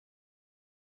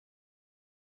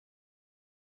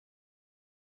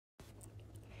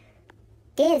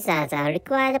These are the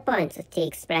required points to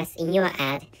express in your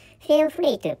ad. Feel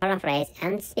free to paraphrase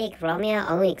and speak from your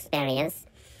own experience.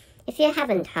 If you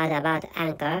haven't heard about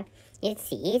Anchor,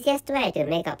 it's the easiest way to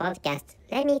make a podcast.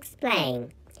 Let me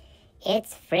explain.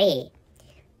 It's free.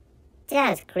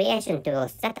 There's creation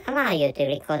tools that allow you to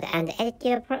record and edit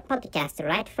your podcast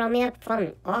right from your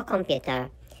phone or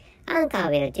computer. Anchor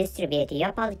will distribute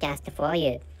your podcast for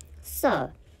you,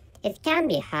 so it can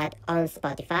be heard on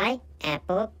Spotify,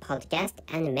 Apple Podcast,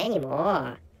 and many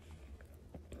more.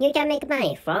 You can make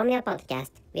money from your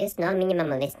podcast with no minimum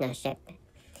listenership.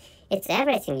 It's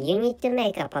everything you need to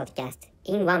make a podcast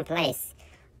in one place.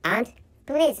 And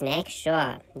please make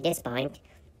sure, this point,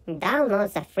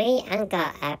 download the free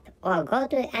Anchor app or go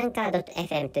to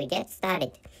anchor.fm to get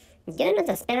started. Do you know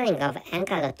the spelling of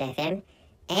anchor.fm?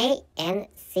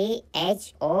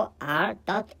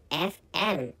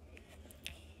 ANCHOR.FM.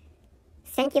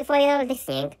 Thank you for your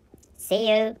listening. See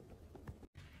you.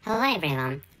 Hello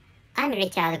everyone. I'm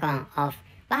Richard Gon of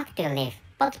Work to Live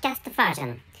podcast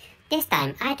version. This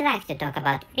time I'd like to talk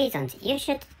about reasons you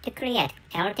should to create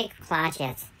erotic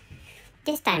collages.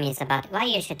 This time is about why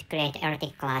you should create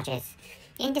erotic collages.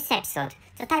 In this episode,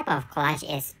 the type of collage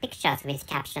is pictures with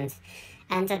captions,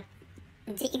 and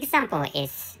the example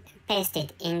is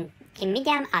pasted in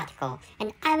Medium article,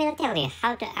 and I will tell you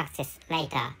how to access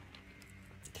later.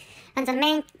 And the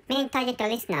main target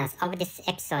listeners of this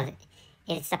episode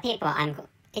is the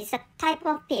type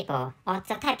of people or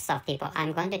the types of people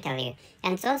I'm going to tell you.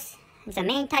 And the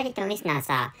main target listeners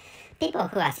are people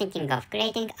who are thinking of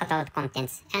creating adult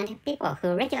contents and people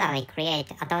who regularly create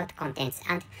adult contents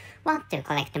and want to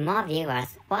collect more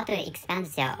viewers or to expand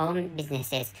their own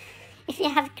businesses. If you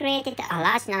have created a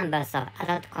large number of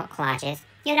adult collages,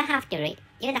 you don't have to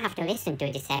listen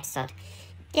to this episode.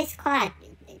 This collage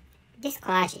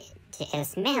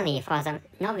is mainly for the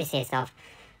novices of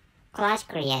collage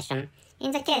creation.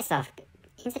 In the case of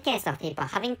people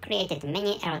having created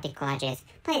many erotic collages,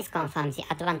 please confirm the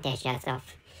advantages of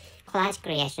collage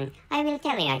creation. I will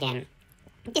tell you again.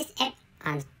 This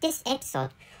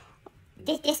episode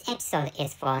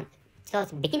is for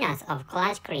those beginners of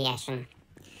collage creation.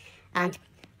 And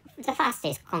the first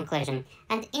is conclusion.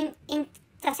 And in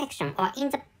the section or in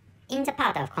the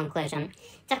part of conclusion,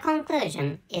 the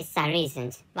conclusion is the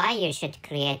reasons why you should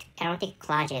create erotic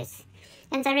collages.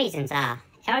 And the reasons are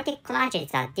erotic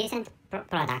collages are decent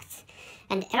products,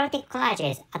 and erotic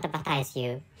collages advertise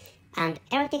you, and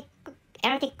erotic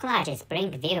collages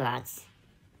bring viewers.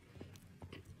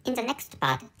 In the next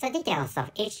part, the details of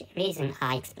each reason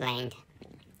are explained.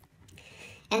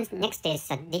 And next is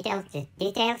the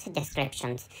detailed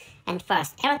descriptions. And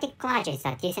first, erotic collages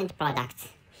are decent products.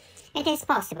 It is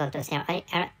possible to sell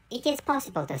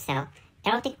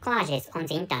erotic collages on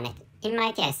the internet. In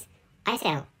my case, I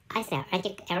sell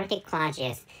erotic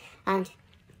collages, and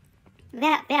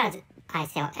where I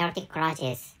sell erotic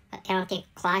collages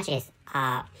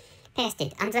are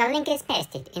pasted, and the link is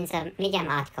pasted in the Medium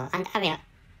article, and I will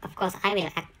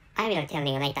tell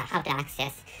you later how to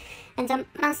access. And the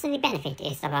monthly benefit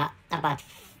is around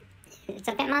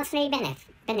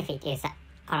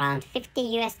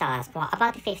 $50 or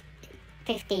about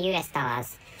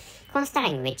 $50,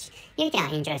 considering which you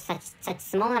can enjoy such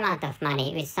small amount of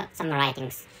money with some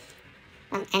writings.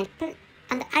 And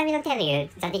I will tell you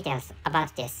the details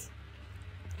about this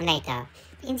later.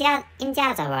 In the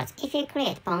other words, if you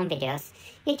create porn videos,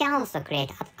 you can also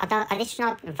create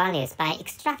additional values by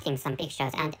extracting some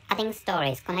pictures and adding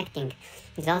stories connecting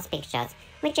those pictures,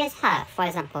 which is how, for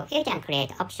example, you can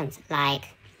create options like,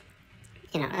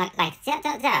 there are,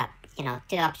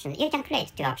 two options. You can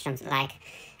create two options like,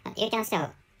 you can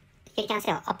sell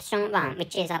option 1,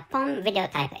 which is a porn video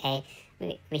type A,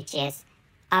 which is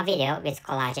a video with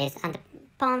collages, and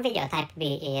porn video type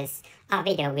B is a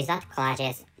video without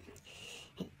collages.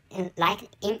 Like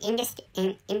in the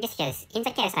case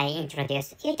I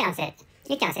introduced, you can set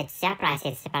their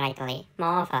prices separately.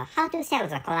 Moreover, how to sell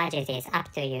the collages is up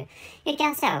to you. You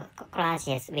can sell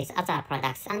collages with other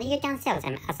products, and you can sell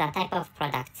them as a type of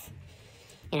products,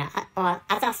 or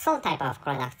as a sole type of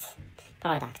products.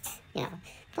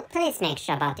 Please make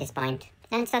sure about this point.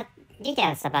 And the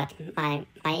details about my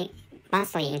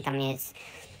monthly income is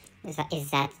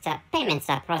that the payments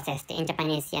are processed in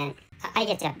Japanese yen. I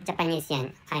get Japanese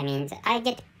yen. I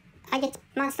get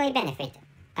monthly benefit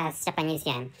as Japanese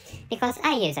yen because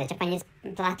I use a Japanese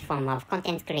platform of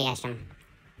content creation.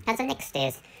 And the next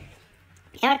is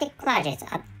erotic collages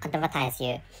advertise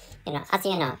you. As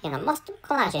you know, most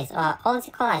collages or all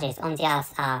the collages on the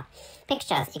earth are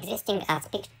pictures existing as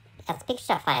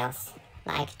picture files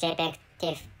like JPEG,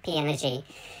 TIFF, PNG.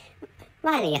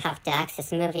 While you have to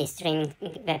access movie streaming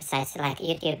websites like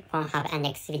YouTube, Pornhub, and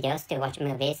X videos to watch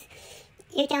movies,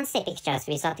 you can see pictures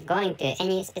without going to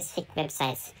any specific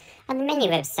websites, and many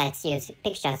websites use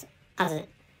pictures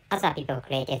other people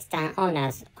created than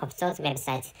owners of those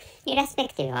websites,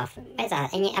 irrespective of whether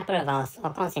any approvals or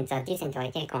consents are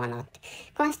decently taken or not.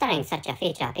 Considering such a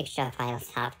feature picture files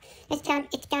have, it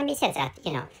can be said that,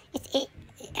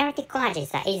 erotic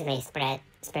collages are easily spread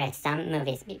some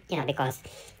movies, because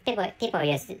people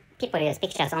use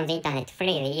pictures on the internet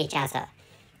freely each other,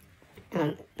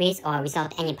 with or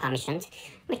without any permissions,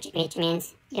 which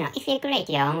means, if you create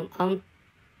your own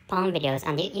porn videos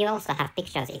and you also have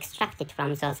pictures extracted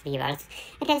from those viewers,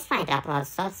 it is fine to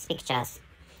upload those pictures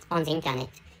on the internet,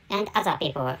 and other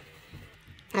people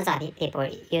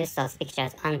use those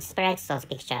pictures and spread those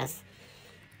pictures,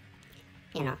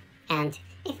 and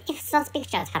if those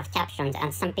pictures have captions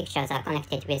and some pictures are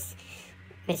connected with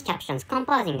captions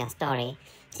composing a story,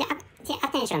 the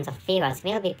attention of viewers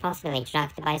will be possibly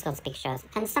dragged by those pictures,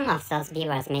 and some of those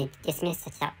viewers may dismiss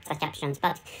the captions,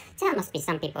 but there must be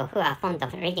some people who are fond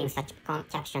of reading such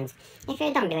captions. If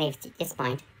you don't believe this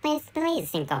point, please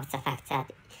think of the fact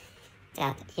that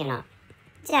there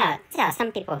are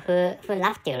some people who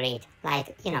love to read,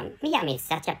 like, Medium is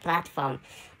such a platform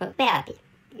where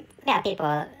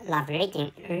people love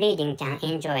reading can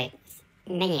enjoy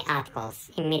many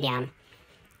articles in Medium.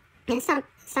 And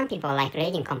some people like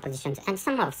reading compositions, and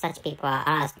some of such people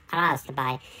are aroused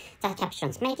by the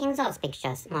captions, making those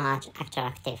pictures more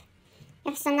attractive.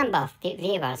 If the number of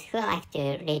viewers who like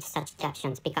to read such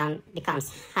captions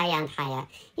becomes higher and higher,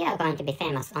 you are going to be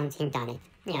famous on the internet.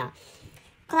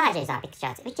 Collages are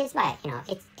pictures, which is why,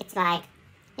 it's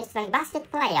like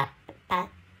basket player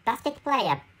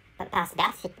pass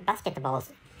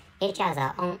basketballs each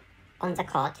other on the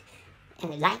court,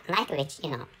 like which,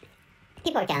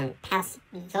 people can pass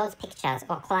those pictures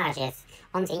or collages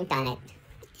on the internet,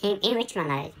 in which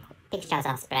manner pictures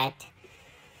are spread.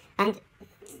 And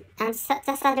the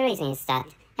third reason is that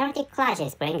erotic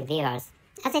collages bring viewers.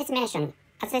 As is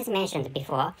mentioned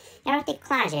before, erotic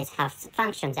collages have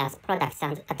functions as products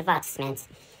and advertisements,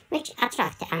 which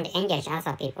attract and engage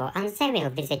other people, and they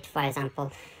will visit, for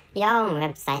example, your own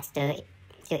websites to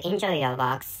enjoy your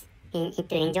works.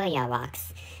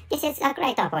 This is a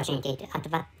great opportunity to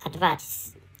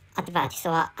advertise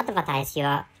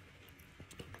your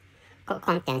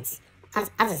contents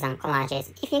other than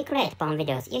collages. If you create porn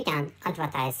videos, you can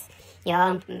advertise your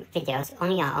own videos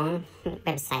on your own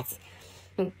websites.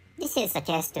 This is the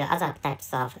case to other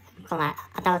types of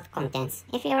adult contents.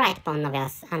 If you write porn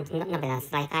novels and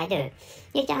novellas like I do,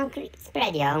 you can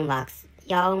spread your own works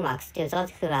to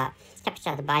those who are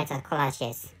captured by the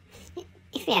collages.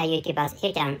 If you are YouTubers,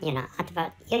 you can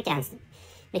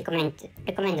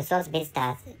recommend those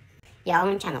visitors your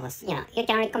own channels. You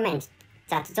can recommend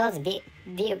that those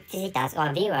visitors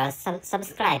or viewers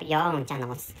subscribe your own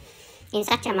channels. In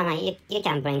such a manner, you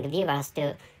can bring viewers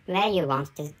to where you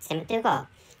want them to go,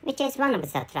 which is one of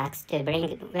the tracks to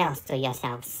bring wealth to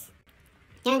yourselves.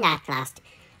 And at last,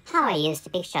 how I used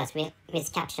pictures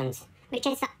with captions, which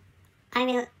is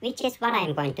what I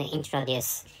am going to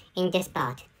introduce in this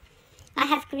part. I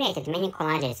have created many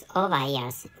collages over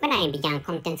years. When I began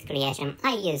content creation,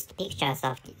 I used pictures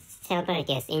of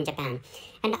celebrities in Japan,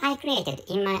 and I created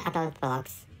in my adult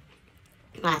blogs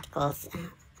articles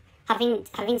having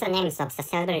the names of the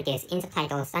celebrities in the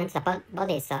titles and the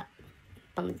bodies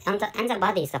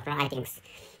of writings.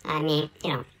 I mean,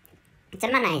 the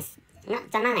manner is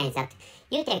that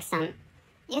you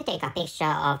take a picture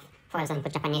of, for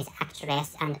example, Japanese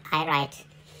actress, and I write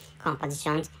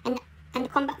compositions, and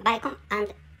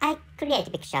I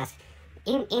create pictures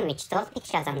in which those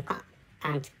pictures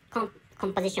and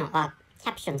composition or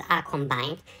captions are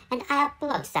combined, and I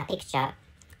upload the picture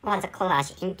or the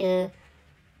collage into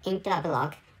a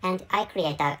blog, and I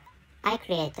create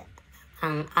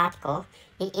an article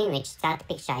in which that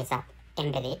picture is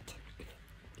embedded,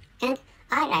 and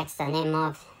I write the name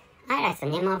of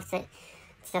the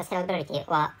celebrity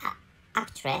or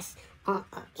actress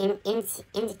in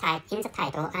the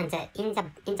title and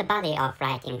in the body of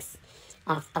writings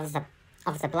of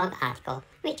the blog article,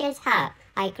 which is how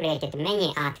I created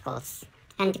many articles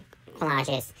and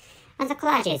collages. And the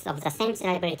collages of the same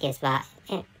celebrities were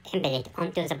embedded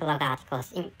onto the blog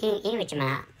articles, in which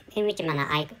manner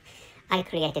I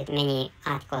created many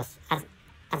articles, as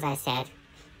I said.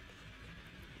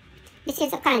 This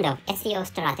is a kind of SEO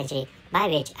strategy by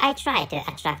which I try to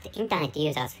attract internet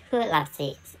users who love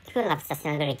the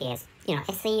celebrities.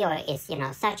 SEO is,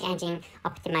 search engine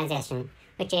optimization,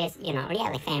 which is,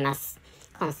 really famous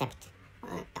concept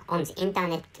on the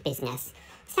internet business.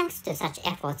 Thanks to such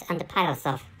efforts and piles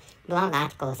of blog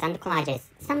articles and collages,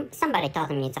 somebody told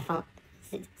me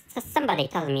somebody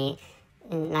told me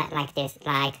like this,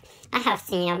 like, I have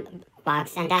seen your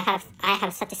works and I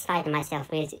have satisfied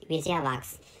myself with your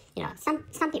works. You know,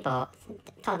 some people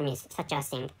told me such a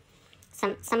thing.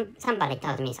 Somebody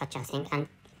told me such a thing, and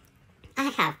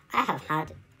I have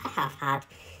heard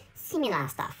similar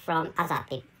stuff from other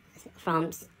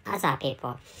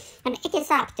people, and it is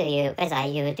up to you whether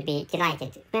you would be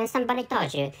delighted when somebody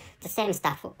told you the same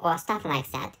stuff or stuff like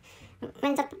that.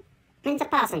 When the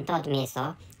person told me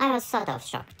so, I was sort of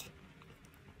shocked.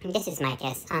 This is my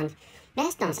guess, and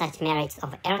based on such merits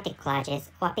of erotic collages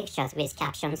or pictures with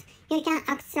captions, you can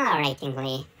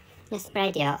acceleratingly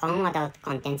spread your own adult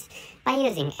contents by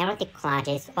using erotic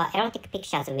collages or erotic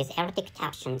pictures with erotic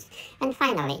captions. And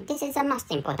finally, this is the most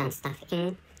important stuff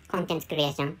in content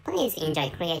creation. Please enjoy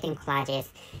creating collages.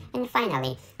 And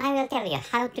finally, I will tell you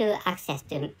how to access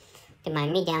to my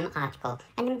Medium article.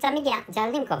 And the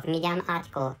link of Medium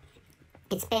article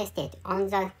is pasted on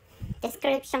the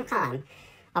description column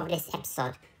of this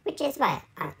episode, which is why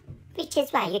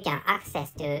you can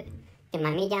access to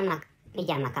my Medium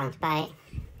account by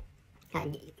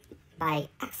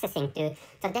accessing to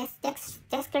the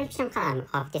description column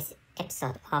of this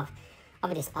episode of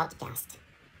this podcast.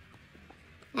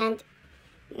 And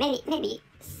maybe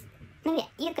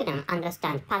you couldn't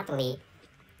understand partly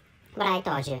what I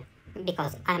told you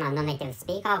because I'm a non-native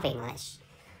speaker of English,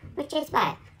 which is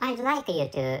why I'd like you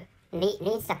to read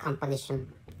the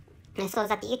composition so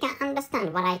that you can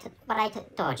understand what I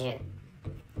told you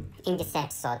in this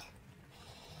episode,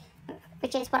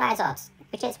 which is what I thought.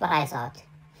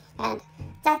 And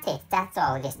that's it. That's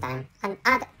all this time. And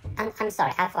I'm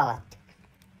sorry, I forgot.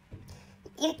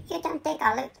 You can take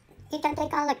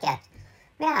a look at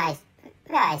where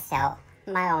I sell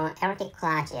my own erotic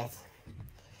collages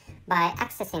by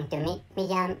accessing to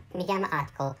Medium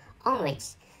article on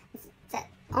which the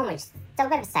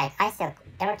website I sell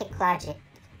erotic collage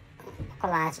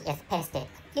is pasted.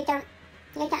 You can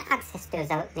access to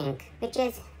the link, which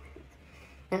is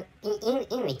in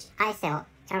which I sell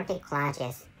erotic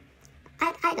collages.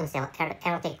 I don't sell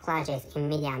erotic collages in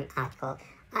Medium article.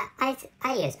 I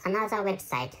use another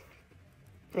website,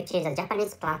 which is a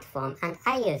Japanese platform, and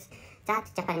I use that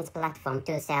Japanese platform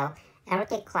to sell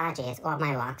erotic collages or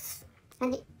my works.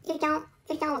 And you can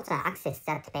also access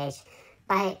that page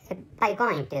by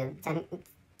going to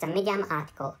the Medium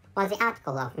article or the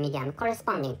article of Medium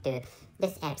corresponding to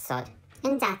this episode.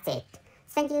 And that's it.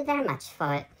 Thank you very much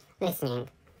for listening.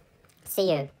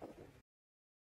 See you.